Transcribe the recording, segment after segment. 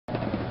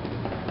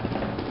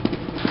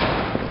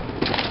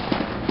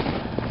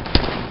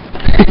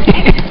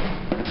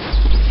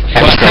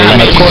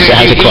And of course it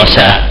has a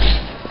crosshair.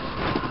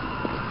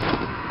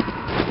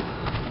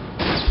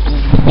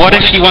 What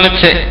if you wanted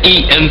to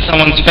eat in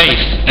someone's face?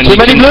 And Too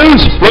many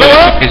blues! Run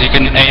away! Because you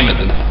can aim at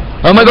them.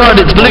 Oh my god,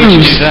 it's What would you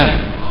blues! do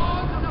then?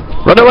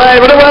 Run away,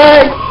 run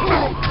away!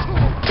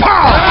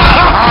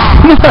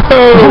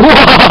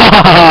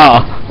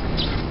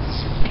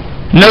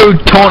 No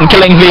taunt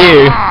killing for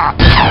you!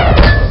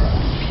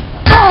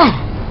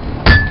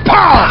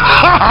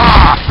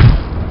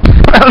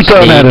 I'm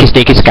so mad at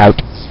Sticky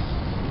scout.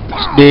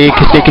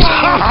 Sticky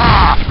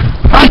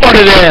I put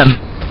it in!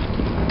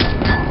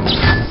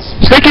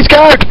 Sticky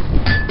scout!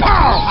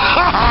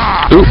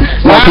 Ooh,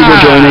 more people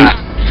joining.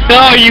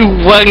 Oh, you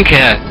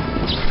wanker!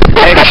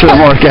 Excellent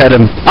work,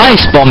 Adam.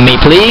 Ice bomb me,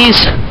 please.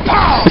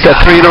 Is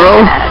that 3 in a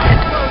row?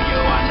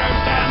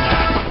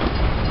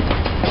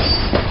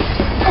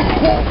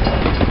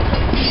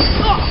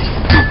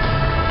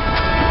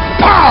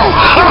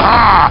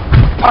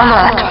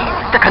 Alert!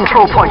 The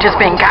control point is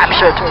being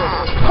captured.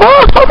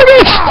 Oh, open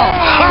it!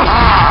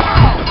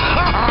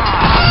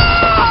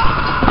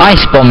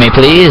 Ice bomb me,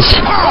 please.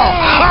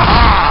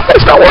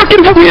 It's not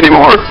working for me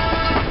anymore.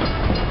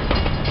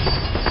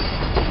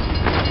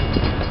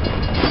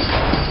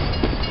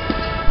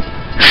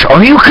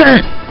 Sure you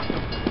can.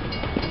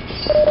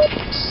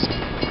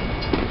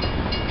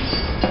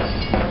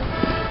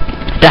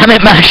 Damn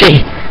it,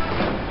 Mashy.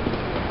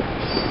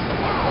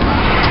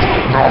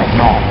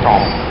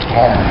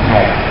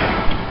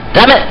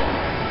 Damn it.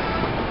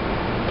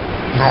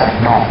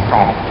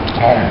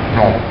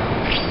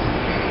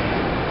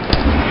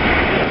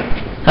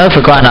 Oh,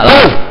 for crying out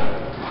loud.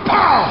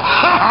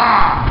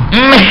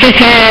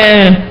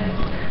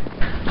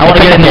 I want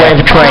to get in the way of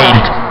a train.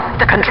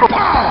 The control.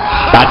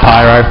 Bad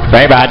pyro.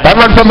 Very bad. Don't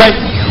run from me!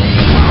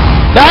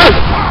 No!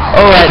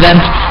 Alright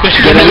then.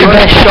 Give me your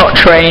best shot,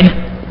 train.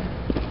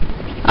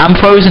 I'm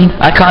frozen.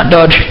 I can't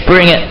dodge.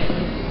 Bring it.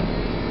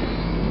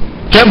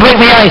 Don't break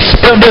the ice.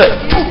 Don't do it.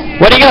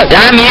 Where do you go?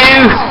 Damn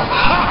you!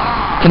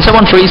 Can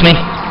someone freeze me?